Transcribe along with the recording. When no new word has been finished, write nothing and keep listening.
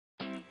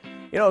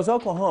You know, as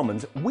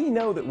Oklahomans, we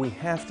know that we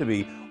have to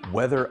be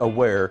weather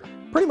aware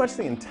pretty much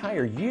the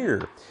entire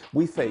year.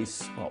 We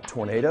face, well,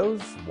 tornadoes,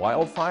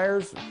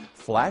 wildfires,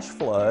 flash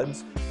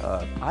floods,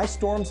 ice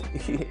storms,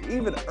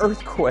 even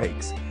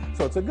earthquakes.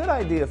 So it's a good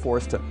idea for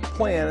us to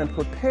plan and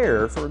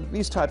prepare for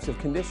these types of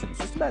conditions,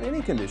 just about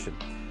any condition.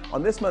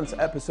 On this month's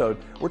episode,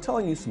 we're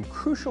telling you some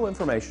crucial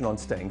information on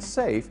staying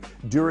safe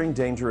during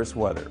dangerous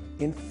weather.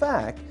 In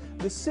fact,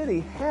 the city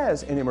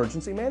has an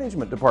emergency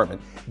management department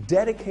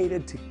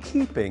dedicated to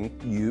keeping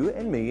you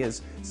and me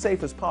as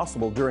safe as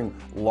possible during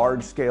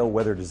large-scale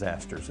weather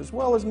disasters, as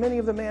well as many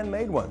of the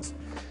man-made ones.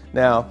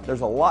 Now,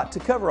 there's a lot to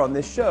cover on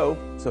this show,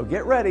 so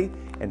get ready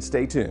and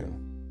stay tuned.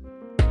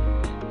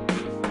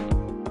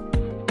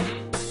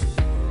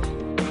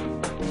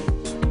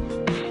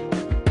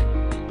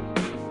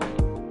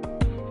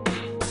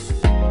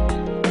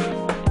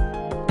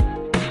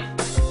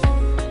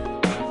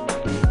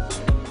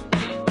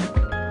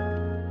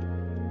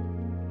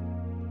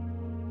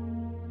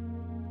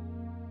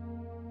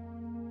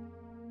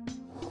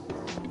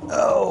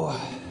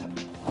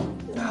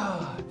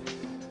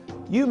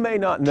 You may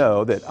not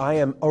know that I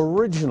am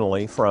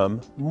originally from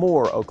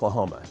Moore,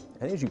 Oklahoma.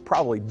 And as you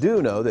probably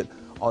do know that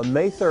on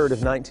May 3rd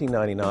of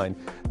 1999,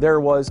 there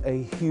was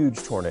a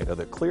huge tornado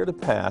that cleared a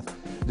path,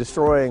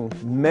 destroying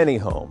many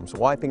homes,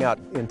 wiping out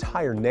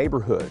entire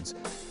neighborhoods.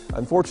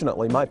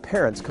 Unfortunately, my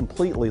parents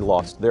completely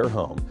lost their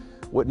home.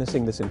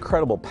 Witnessing this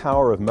incredible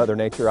power of Mother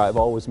Nature, I've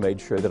always made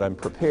sure that I'm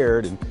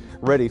prepared and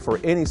ready for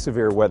any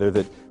severe weather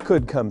that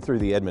could come through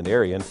the Edmond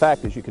area. In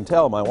fact, as you can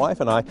tell, my wife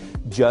and I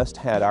just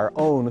had our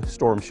own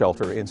storm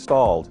shelter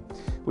installed.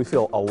 We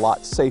feel a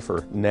lot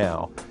safer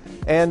now.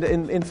 And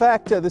in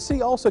fact, the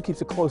city also keeps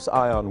a close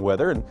eye on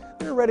weather, and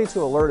they're ready to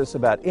alert us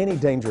about any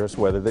dangerous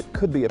weather that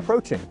could be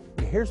approaching.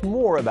 Here's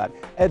more about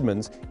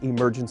Edmond's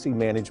Emergency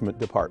Management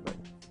Department.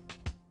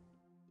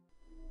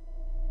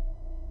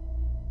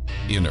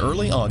 In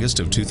early August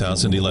of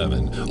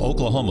 2011,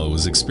 Oklahoma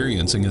was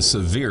experiencing a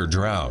severe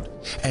drought.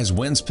 As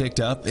winds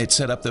picked up, it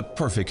set up the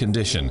perfect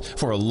condition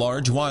for a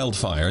large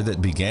wildfire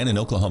that began in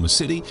Oklahoma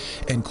City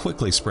and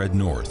quickly spread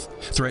north,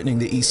 threatening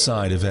the east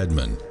side of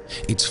Edmond.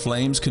 Its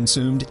flames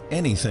consumed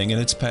anything in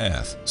its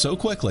path so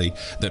quickly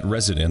that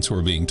residents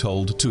were being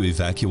told to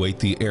evacuate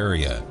the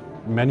area.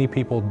 Many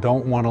people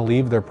don't want to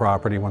leave their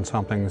property when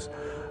something is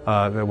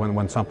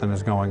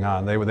going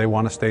on. They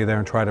want to stay there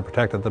and try to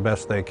protect it the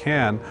best they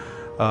can.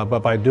 But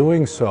by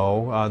doing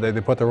so, they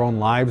put their own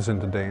lives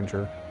into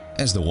danger.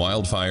 As the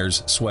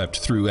wildfires swept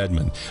through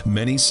Edmond,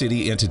 many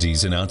city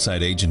entities and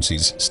outside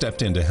agencies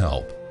stepped in to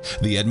help.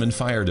 The Edmond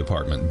Fire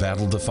Department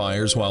battled the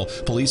fires while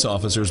police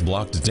officers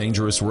blocked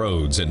dangerous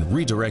roads and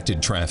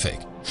redirected traffic.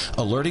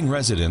 Alerting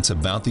residents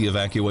about the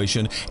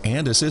evacuation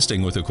and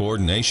assisting with the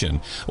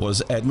coordination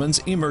was Edmond's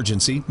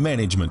Emergency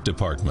Management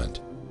Department.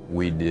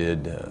 We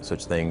did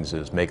such things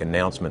as make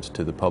announcements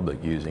to the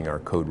public using our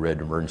code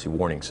red emergency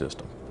warning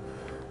system.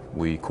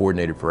 We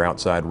coordinated for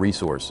outside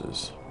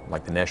resources,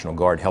 like the National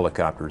Guard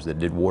helicopters that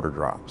did water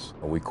drops.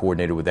 We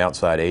coordinated with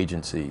outside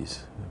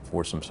agencies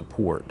for some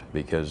support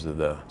because of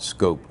the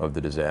scope of the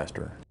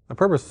disaster. The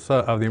purpose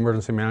of the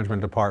Emergency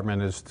Management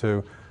Department is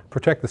to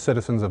protect the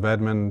citizens of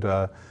Edmond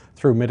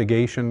through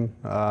mitigation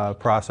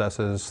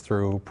processes,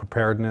 through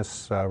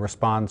preparedness,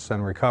 response,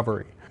 and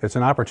recovery. It's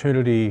an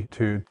opportunity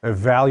to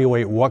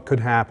evaluate what could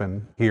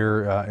happen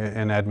here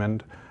in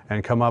Edmond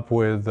and come up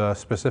with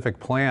specific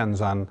plans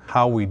on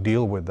how we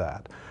deal with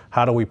that.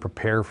 How do we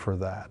prepare for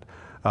that?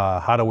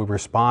 How do we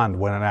respond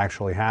when it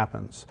actually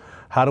happens?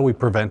 How do we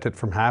prevent it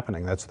from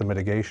happening? That's the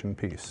mitigation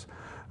piece.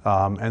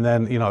 And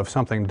then, you know, if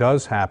something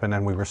does happen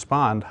and we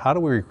respond, how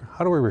do we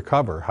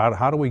recover?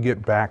 How do we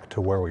get back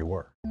to where we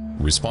were?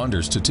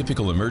 Responders to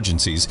typical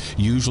emergencies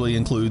usually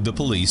include the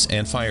police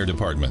and fire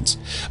departments,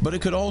 but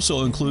it could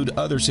also include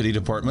other city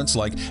departments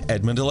like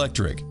Edmond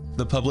Electric,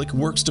 the Public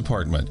Works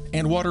Department,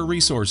 and Water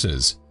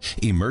Resources.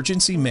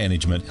 Emergency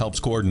management helps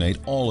coordinate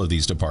all of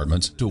these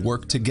departments to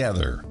work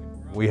together.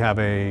 We have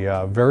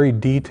a very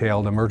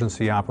detailed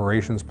emergency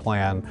operations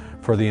plan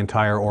for the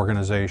entire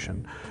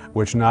organization,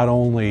 which not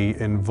only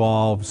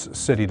involves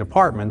city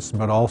departments,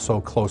 but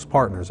also close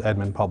partners,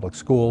 Edmond Public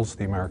Schools,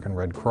 the American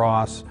Red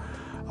Cross,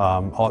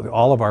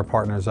 all of our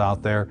partners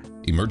out there.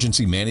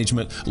 Emergency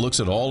management looks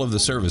at all of the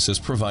services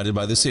provided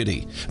by the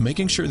city,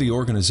 making sure the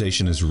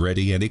organization is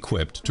ready and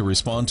equipped to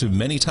respond to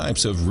many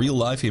types of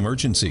real-life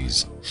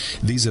emergencies.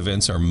 These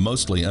events are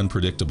mostly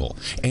unpredictable,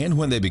 and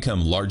when they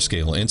become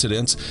large-scale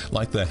incidents,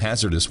 like the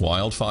hazardous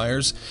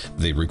wildfires,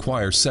 they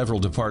require several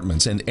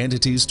departments and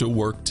entities to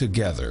work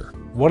together.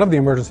 One of the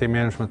Emergency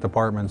Management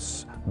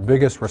Department's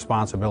biggest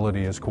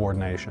responsibility is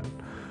coordination,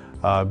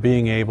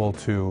 being able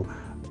to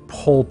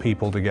pull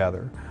people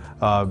together,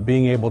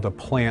 being able to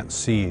plant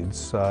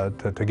seeds,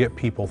 to get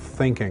people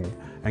thinking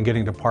and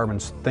getting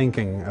departments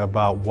thinking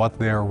about what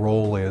their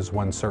role is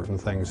when certain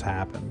things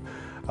happen.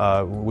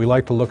 We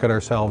like to look at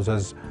ourselves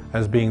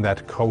as being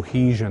that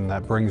cohesion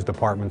that brings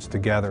departments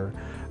together,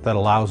 that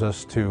allows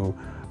us to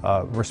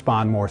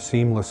respond more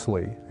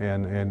seamlessly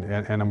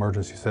in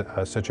emergency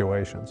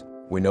situations.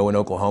 We know in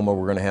Oklahoma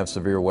we're going to have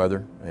severe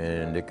weather,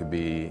 and it could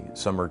be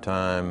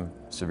summertime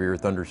severe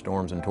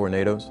thunderstorms and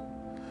tornadoes,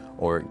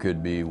 or it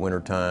could be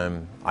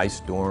wintertime ice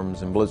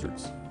storms and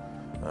blizzards.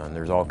 And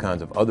there's all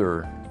kinds of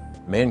other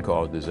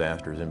man-caused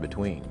disasters in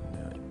between,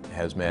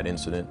 hazmat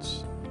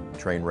incidents,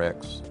 train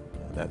wrecks,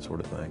 that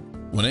sort of thing.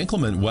 When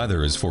inclement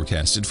weather is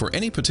forecasted for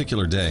any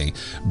particular day,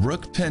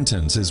 Brooke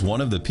Pentons is one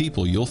of the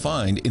people you'll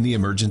find in the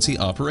Emergency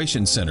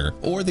Operations Center,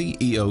 or the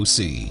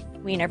EOC.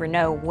 We never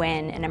know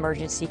when an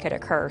emergency could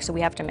occur, so we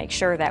have to make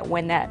sure that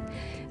when that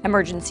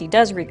emergency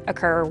does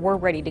occur, we're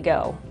ready to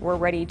go. We're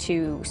ready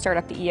to start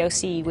up the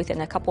EOC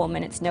within a couple of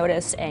minutes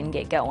notice and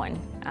get going.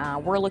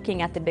 We're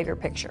looking at the bigger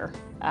picture.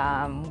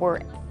 We're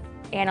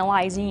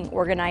analyzing,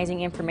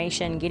 organizing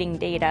information, getting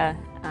data,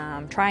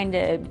 trying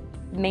to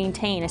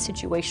maintain a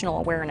situational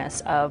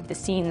awareness of the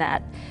scene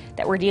that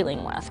we're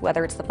dealing with,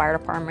 whether it's the fire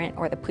department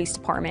or the police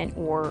department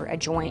or a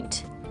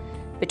joint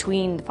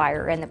between the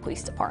fire and the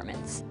police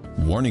departments.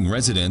 Warning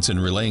residents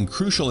and relaying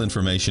crucial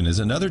information is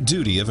another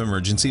duty of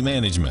emergency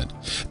management.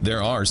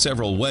 There are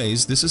several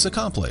ways this is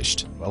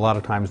accomplished. A lot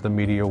of times the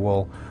media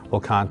will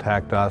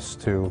contact us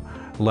to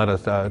let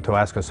us to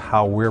ask us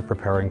how we're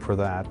preparing for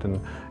that,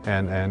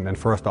 and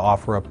for us to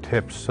offer up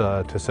tips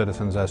to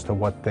citizens as to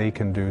what they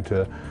can do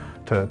to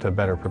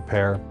better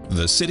prepare.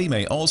 The city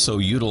may also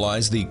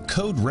utilize the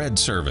Code Red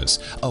service,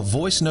 a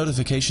voice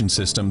notification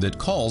system that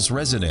calls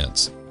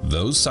residents.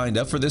 Those signed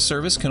up for this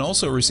service can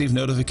also receive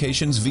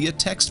notifications via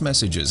text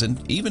messages and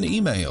even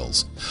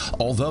emails.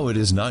 Although it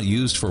is not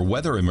used for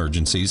weather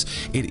emergencies,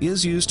 it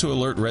is used to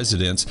alert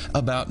residents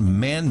about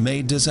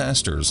man-made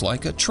disasters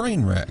like a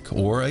train wreck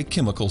or a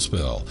chemical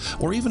spill,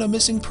 or even a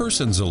missing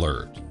persons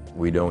alert.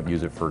 We don't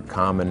use it for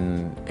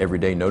common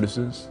everyday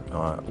notices.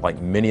 Like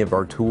many of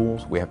our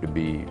tools, we have to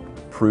be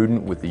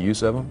prudent with the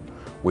use of them.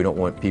 We don't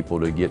want people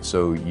to get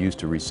so used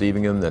to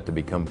receiving them that they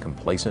become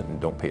complacent and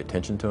don't pay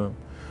attention to them.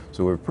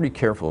 So we're pretty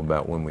careful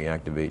about when we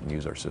activate and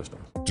use our system.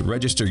 To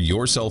register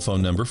your cell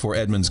phone number for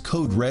Edmond's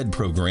Code Red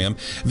program,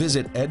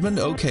 visit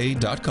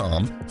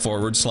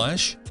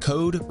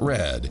edmondok.com/Code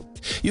Red.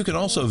 You can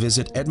also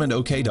visit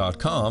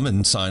edmondok.com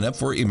and sign up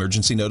for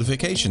emergency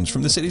notifications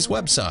from the city's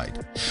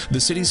website. The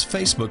city's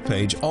Facebook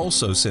page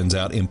also sends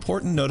out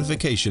important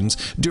notifications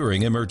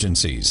during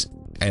emergencies.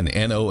 An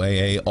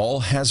NOAA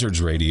All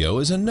Hazards Radio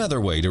is another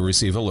way to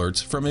receive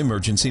alerts from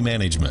emergency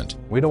management.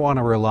 We don't want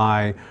to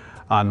rely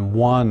on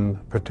one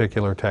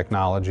particular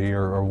technology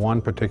or one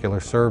particular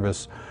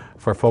service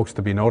for folks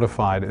to be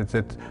notified.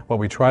 What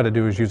we try to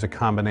do is use a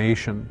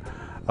combination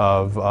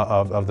of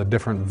the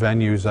different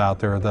venues out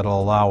there that'll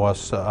allow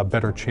us a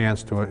better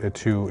chance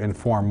to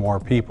inform more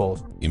people.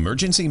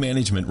 Emergency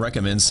management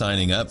recommends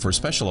signing up for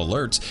special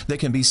alerts that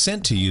can be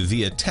sent to you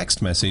via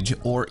text message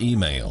or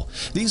email.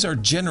 These are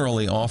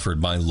generally offered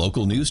by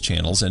local news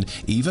channels and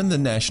even the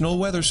National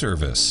Weather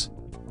Service.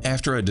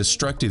 After a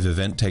destructive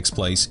event takes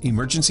place,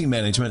 emergency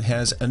management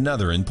has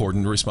another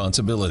important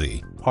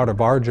responsibility. Part of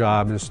our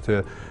job is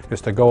to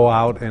go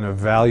out and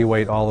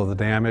evaluate all of the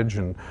damage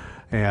and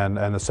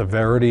the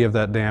severity of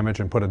that damage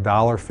and put a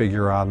dollar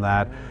figure on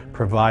that,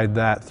 provide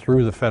that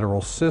through the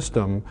federal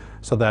system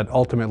so that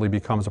ultimately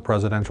becomes a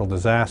presidential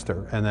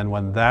disaster. And then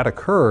when that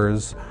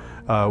occurs,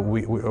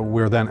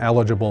 we're then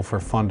eligible for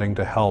funding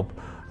to help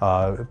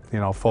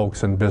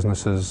folks and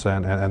businesses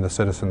and the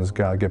citizens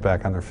get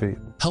back on their feet.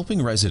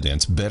 Helping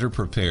residents better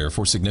prepare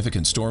for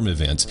significant storm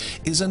events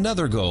is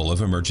another goal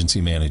of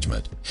emergency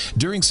management.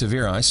 During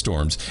severe ice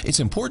storms, it's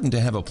important to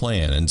have a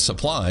plan and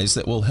supplies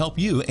that will help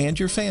you and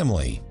your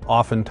family.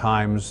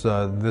 Oftentimes,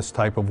 this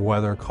type of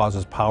weather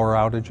causes power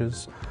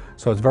outages,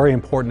 so it's very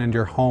important in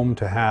your home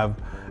to have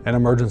an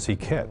emergency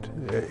kit.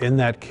 In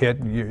that kit,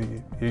 you're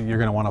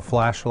going to want a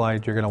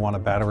flashlight, you're going to want a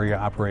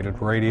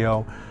battery-operated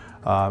radio,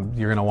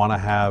 you're going to want to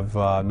have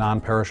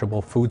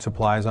non-perishable food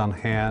supplies on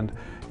hand.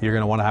 You're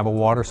going to want to have a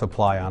water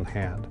supply on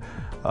hand.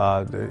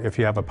 If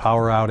you have a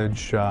power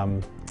outage,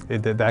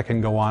 that can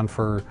go on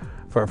for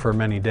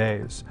many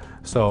days.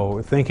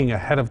 So thinking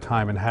ahead of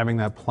time and having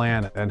that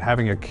plan and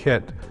having a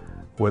kit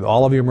with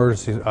all of your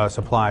emergency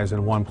supplies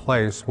in one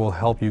place will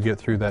help you get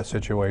through that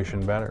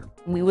situation better.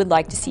 We would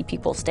like to see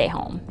people stay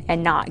home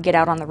and not get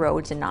out on the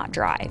roads and not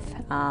drive.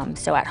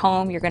 So at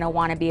home, you're going to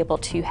want to be able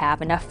to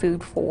have enough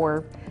food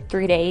for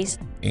 3 days.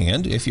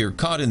 And if you're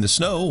caught in the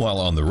snow while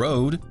on the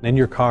road, in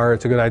your car,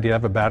 it's a good idea to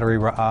have a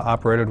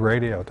battery-operated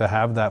radio, to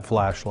have that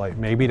flashlight,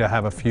 maybe to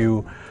have a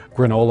few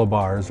granola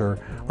bars or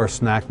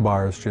snack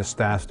bars just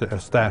stashed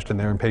in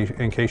there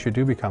in case you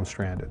do become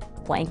stranded.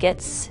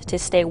 Blankets to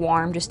stay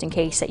warm just in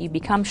case that you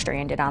become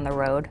stranded on the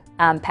road.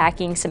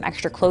 Packing some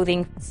extra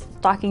clothing,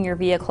 stocking your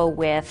vehicle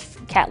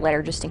with cat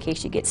litter just in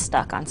case you get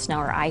stuck on snow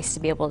or ice to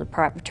be able to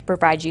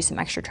provide you some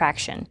extra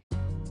traction.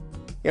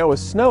 You know, with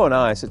snow and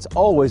ice, it's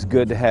always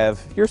good to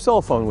have your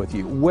cell phone with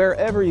you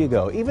wherever you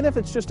go, even if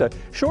it's just a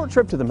short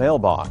trip to the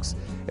mailbox.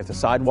 If the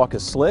sidewalk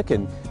is slick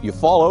and you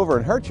fall over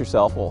and hurt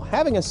yourself, well,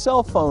 having a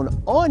cell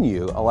phone on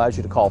you allows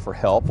you to call for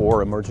help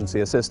or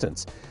emergency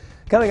assistance.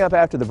 Coming up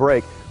after the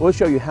break, we'll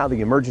show you how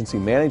the Emergency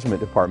Management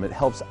Department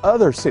helps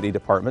other city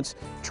departments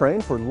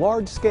train for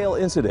large-scale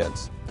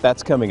incidents.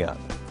 That's coming up.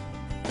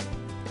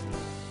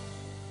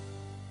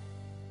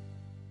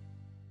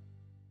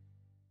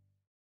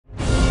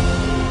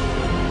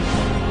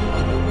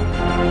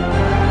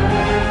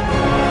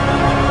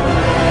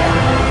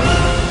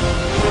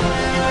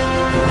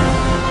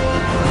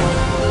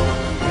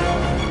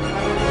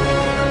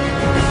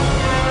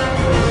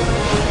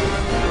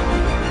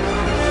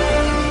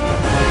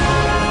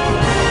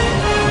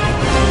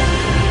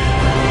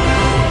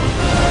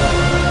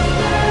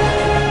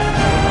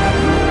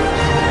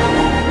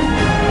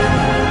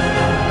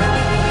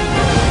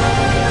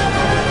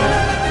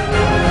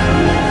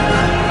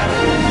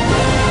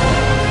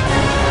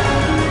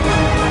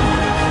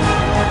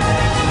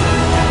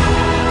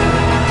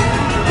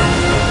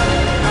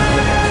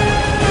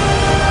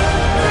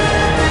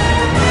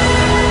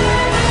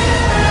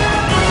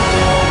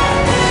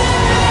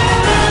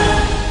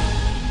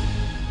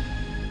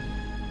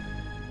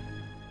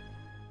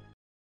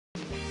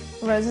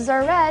 Roses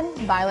are red,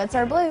 violets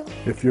are blue.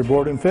 If you're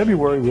bored in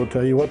February, we'll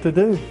tell you what to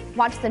do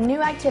Watch the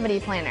new activity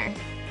planner.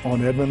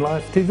 on Edmond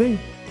Live TV.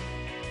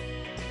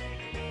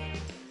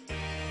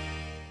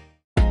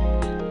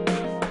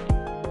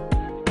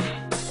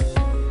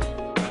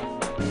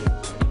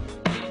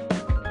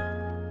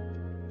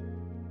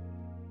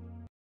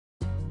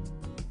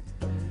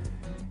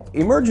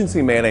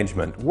 Emergency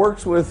management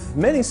works with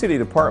many city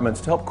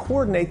departments to help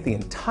coordinate the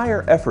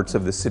entire efforts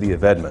of the city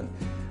of Edmond.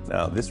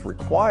 Now, this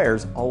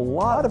requires a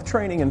lot of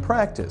training and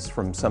practice,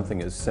 from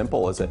something as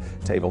simple as a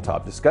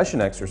tabletop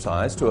discussion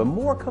exercise to a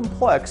more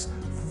complex,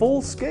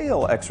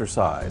 full-scale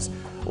exercise,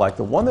 like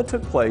the one that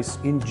took place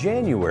in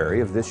January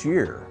of this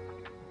year.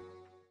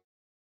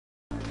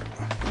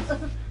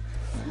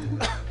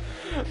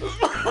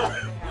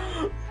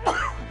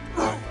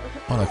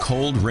 On a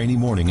cold, rainy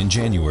morning in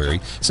January,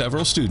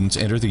 several students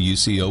enter the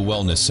UCO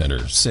Wellness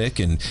Center, sick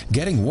and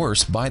getting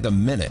worse by the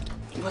minute.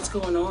 What's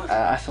going on?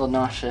 I feel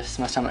nauseous.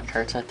 My stomach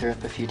hurts. I threw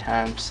up a few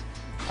times.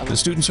 The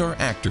students are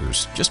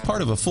actors, just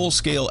part of a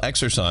full-scale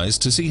exercise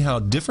to see how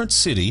different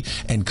city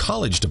and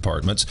college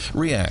departments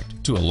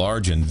react to a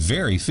large and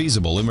very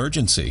feasible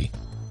emergency.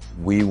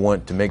 We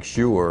want to make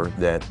sure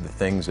that the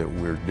things that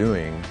we're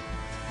doing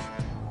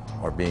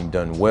are being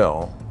done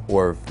well,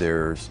 or if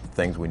there's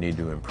things we need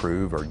to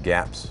improve or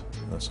gaps,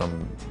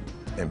 some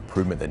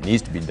improvement that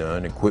needs to be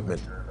done,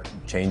 equipment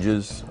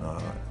changes,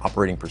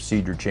 operating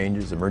procedure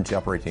changes, emergency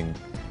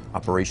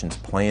operations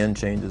plan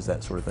changes,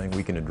 that sort of thing,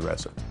 we can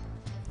address it.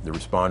 The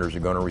responders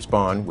are going to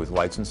respond with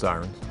lights and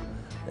sirens,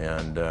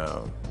 and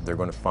they're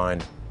going to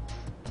find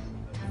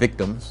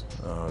victims.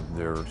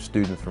 There are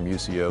students from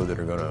UCO that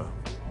are going to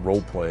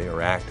role play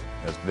or act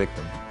as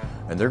victims,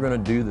 and they're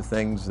going to do the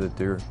things that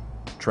they're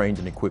trained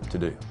and equipped to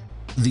do.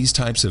 These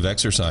types of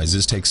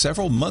exercises take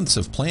several months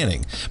of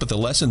planning, but the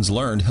lessons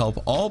learned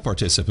help all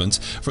participants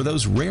for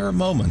those rare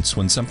moments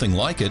when something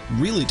like it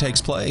really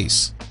takes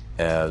place.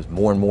 As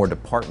more and more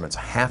departments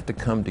have to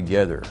come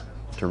together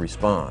to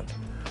respond,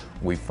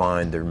 we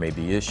find there may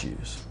be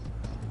issues.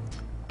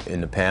 In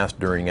the past,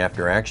 during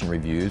after-action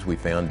reviews, we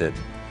found that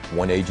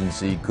one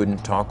agency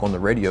couldn't talk on the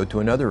radio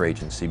to another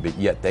agency, but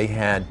yet they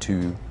had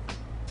to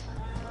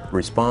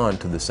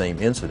respond to the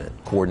same incident.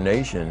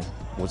 Coordination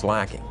was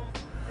lacking.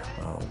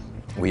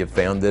 We have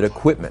found that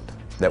equipment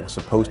that was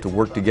supposed to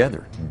work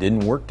together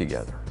didn't work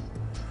together.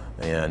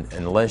 And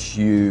unless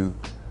you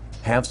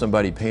have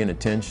somebody paying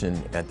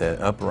attention at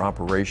the upper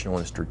operational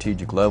and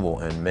strategic level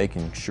and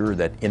making sure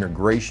that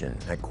integration,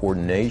 that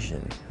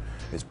coordination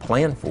is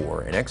planned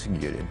for and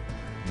executed,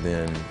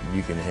 then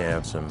you can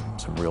have some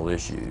real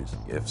issues.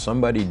 If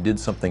somebody did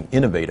something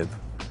innovative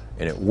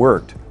and it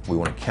worked, we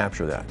want to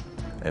capture that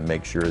and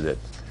make sure that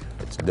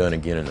it's done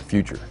again in the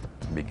future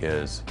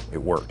because it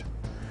worked.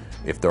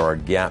 If there are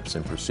gaps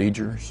in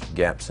procedures,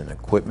 gaps in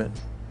equipment,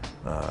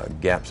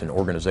 gaps in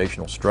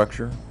organizational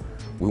structure,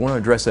 we want to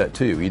address that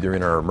too, either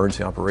in our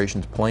emergency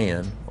operations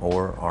plan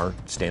or our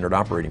standard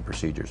operating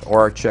procedures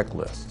or our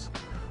checklists.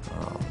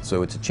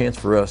 So it's a chance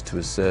for us to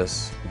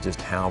assess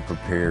just how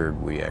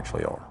prepared we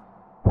actually are.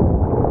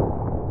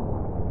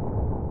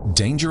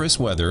 Dangerous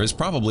weather is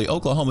probably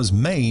Oklahoma's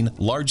main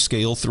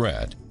large-scale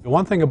threat. The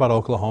one thing about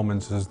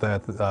Oklahomans is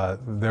that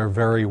they're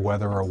very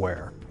weather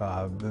aware.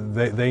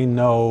 They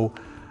know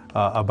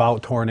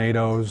about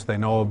tornadoes, they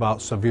know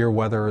about severe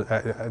weather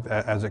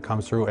as it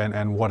comes through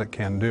and what it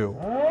can do.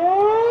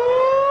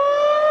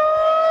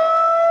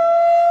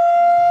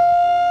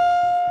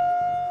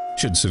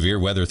 Should severe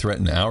weather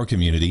threaten our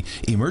community,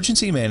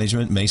 emergency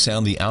management may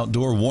sound the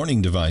outdoor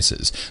warning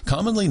devices,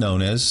 commonly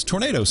known as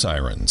tornado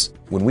sirens.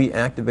 When we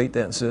activate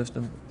that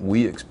system,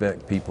 we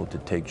expect people to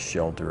take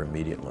shelter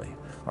immediately.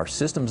 Our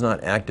system's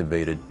not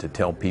activated to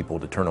tell people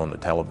to turn on the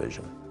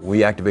television.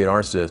 We activate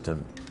our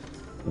system,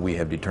 we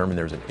have determined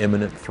there's an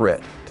imminent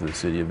threat to the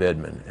city of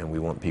Edmond and we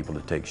want people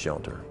to take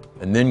shelter.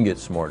 And then get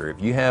smarter. If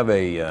you have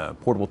a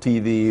portable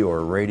TV or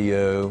a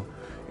radio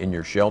in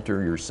your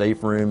shelter, your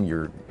safe room,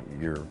 your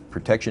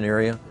protection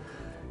area,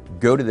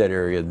 Go to that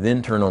area,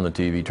 then turn on the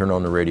TV, turn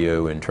on the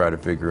radio, and try to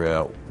figure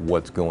out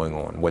what's going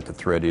on, what the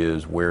threat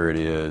is, where it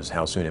is,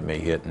 how soon it may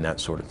hit, and that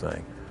sort of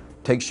thing.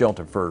 Take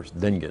shelter first,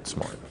 then get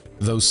smart.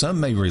 Though some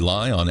may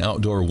rely on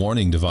outdoor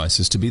warning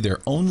devices to be their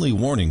only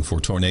warning for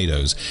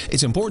tornadoes,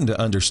 it's important to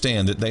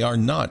understand that they are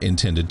not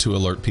intended to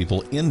alert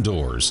people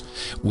indoors.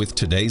 With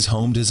today's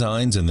home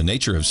designs and the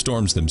nature of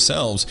storms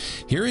themselves,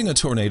 hearing a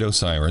tornado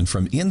siren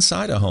from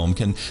inside a home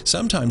can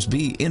sometimes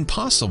be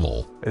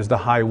impossible. Is the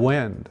high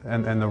wind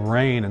and the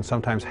rain and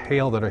sometimes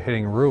hail that are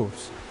hitting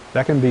roofs.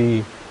 That can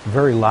be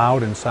very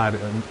loud inside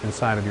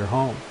of your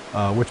home,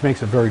 which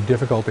makes it very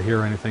difficult to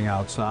hear anything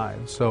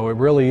outside. So it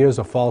really is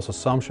a false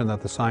assumption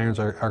that the sirens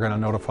are going to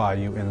notify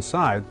you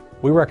inside.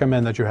 We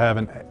recommend that you have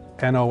an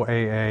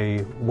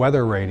NOAA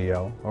weather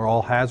radio or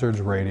all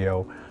hazards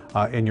radio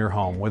in your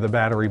home with a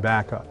battery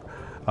backup.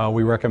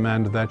 We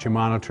recommend that you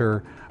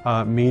monitor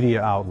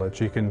media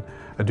outlets. You can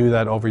do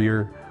that over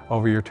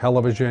your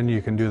television,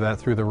 you can do that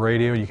through the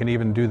radio, you can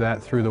even do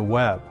that through the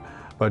web.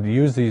 But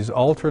use these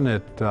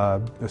alternate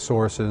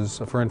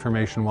sources for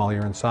information while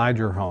you're inside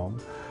your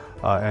home,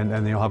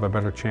 and you'll have a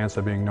better chance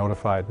of being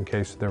notified in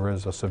case there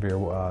is a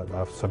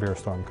severe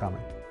storm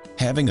coming.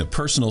 Having a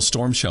personal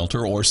storm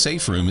shelter or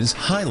safe room is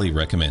highly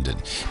recommended.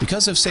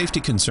 Because of safety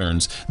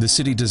concerns, the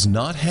city does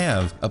not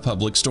have a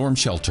public storm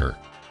shelter.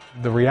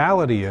 The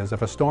reality is,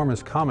 if a storm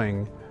is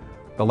coming,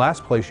 the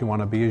last place you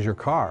want to be is your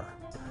car.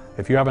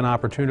 If you have an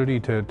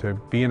opportunity to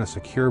be in a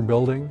secure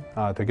building,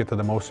 to get to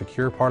the most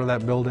secure part of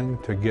that building,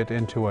 to get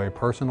into a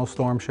personal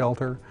storm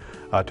shelter,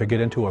 to get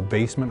into a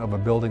basement of a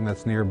building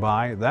that's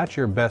nearby, that's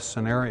your best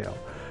scenario.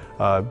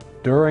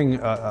 During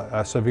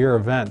a severe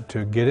event,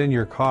 to get in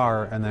your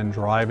car and then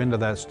drive into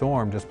that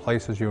storm just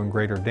places you in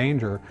greater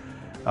danger,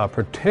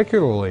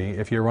 particularly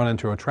if you run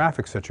into a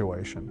traffic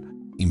situation.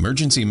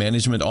 Emergency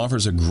Management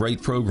offers a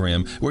great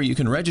program where you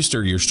can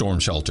register your storm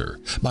shelter.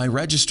 By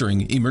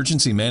registering,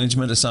 Emergency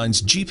Management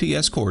assigns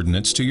GPS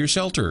coordinates to your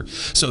shelter,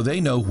 so they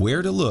know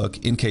where to look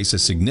in case a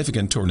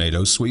significant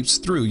tornado sweeps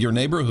through your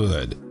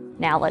neighborhood.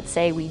 Now let's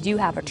say we do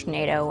have a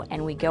tornado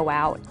and we go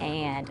out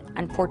and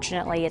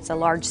unfortunately it's a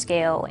large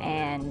scale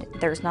and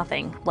there's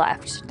nothing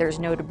left. There's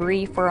no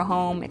debris for a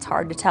home. It's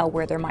hard to tell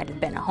where there might have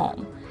been a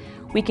home.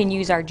 We can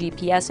use our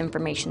GPS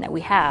information that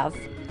we have,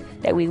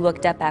 that we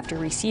looked up after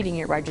receiving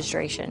your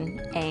registration,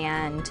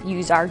 and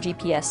use our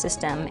GPS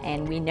system,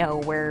 and we know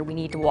where we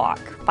need to walk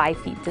 5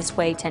 feet this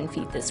way, 10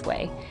 feet this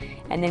way,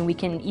 and then we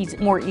can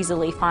more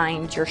easily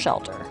find your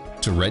shelter.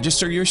 To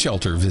register your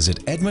shelter,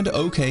 visit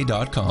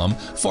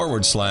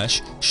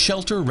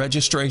edmondok.com/shelter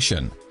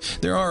registration.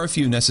 There are a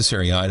few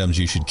necessary items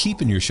you should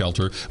keep in your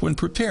shelter when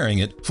preparing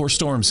it for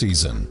storm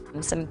season.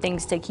 Some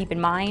things to keep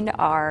in mind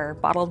are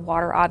bottled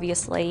water,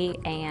 obviously,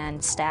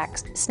 and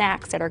snacks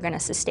that are going to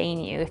sustain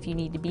you if you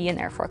need to be in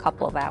there for a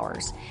couple of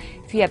hours.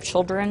 If you have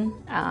children,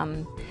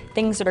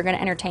 things that are going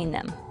to entertain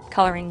them.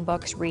 Coloring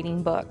books,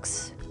 reading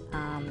books,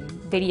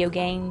 video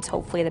games,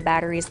 hopefully the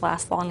batteries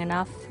last long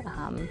enough.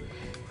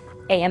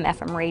 AM,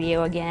 FM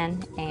radio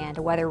again, and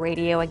a weather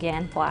radio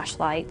again,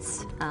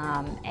 flashlights,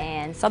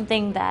 and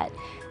something that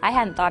I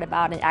hadn't thought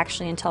about it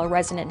actually until a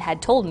resident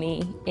had told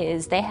me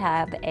is they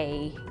have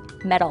a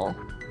metal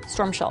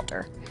storm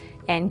shelter,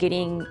 and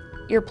getting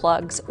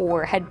earplugs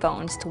or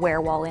headphones to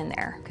wear while in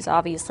there, because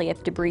obviously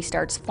if debris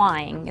starts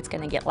flying, it's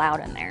going to get loud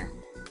in there.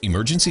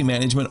 Emergency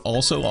Management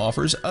also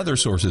offers other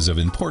sources of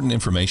important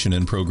information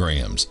and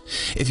programs.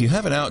 If you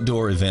have an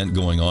outdoor event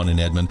going on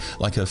in Edmond,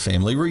 like a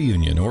family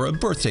reunion or a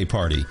birthday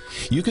party,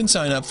 you can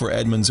sign up for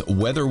Edmond's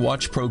Weather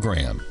Watch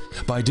program.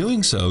 By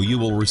doing so, you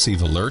will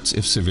receive alerts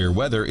if severe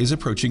weather is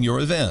approaching your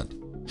event.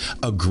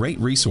 A great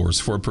resource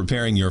for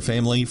preparing your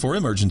family for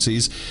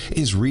emergencies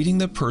is reading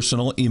the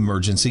Personal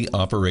Emergency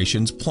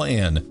Operations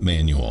Plan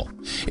Manual.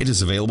 It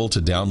is available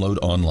to download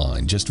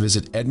online. Just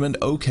visit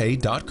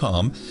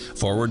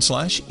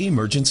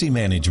edmondok.com/emergency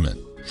management.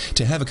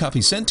 To have a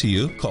copy sent to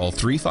you, call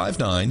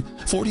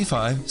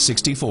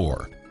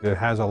 359-4564. It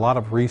has a lot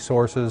of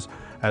resources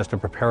as to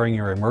preparing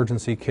your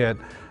emergency kit.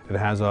 It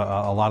has a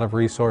lot of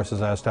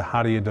resources as to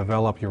how do you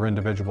develop your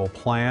individual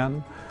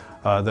plan.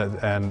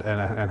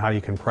 And how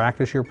you can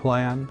practice your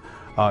plan.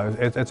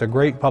 It's a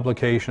great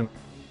publication.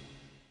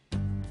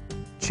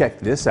 Check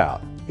this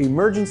out.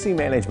 Emergency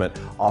Management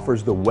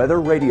offers the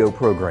Weather Radio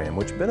program,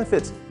 which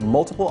benefits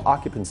multiple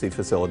occupancy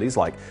facilities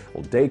like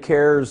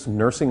daycares,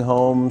 nursing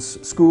homes,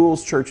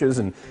 schools, churches,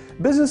 and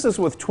businesses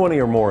with 20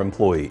 or more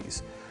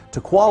employees.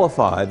 To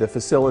qualify, the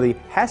facility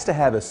has to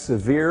have a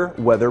severe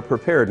weather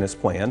preparedness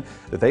plan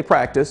that they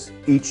practice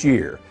each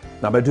year.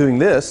 Now, by doing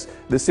this,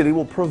 the city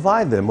will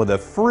provide them with a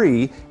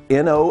free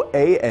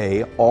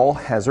NOAA All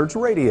Hazards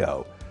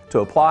radio. To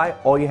apply,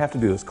 all you have to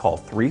do is call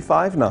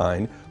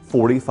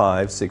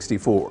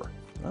 359-4564.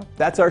 Well,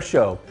 that's our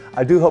show.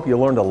 I do hope you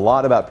learned a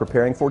lot about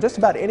preparing for just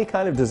about any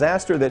kind of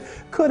disaster that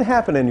could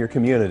happen in your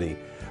community.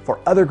 For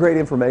other great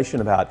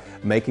information about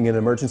making an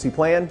emergency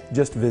plan,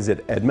 just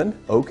visit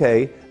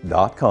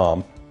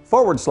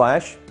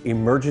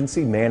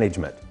edmondok.com/emergency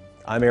management.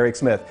 I'm Eric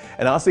Smith,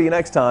 and I'll see you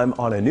next time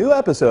on a new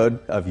episode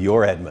of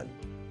Your Edmond.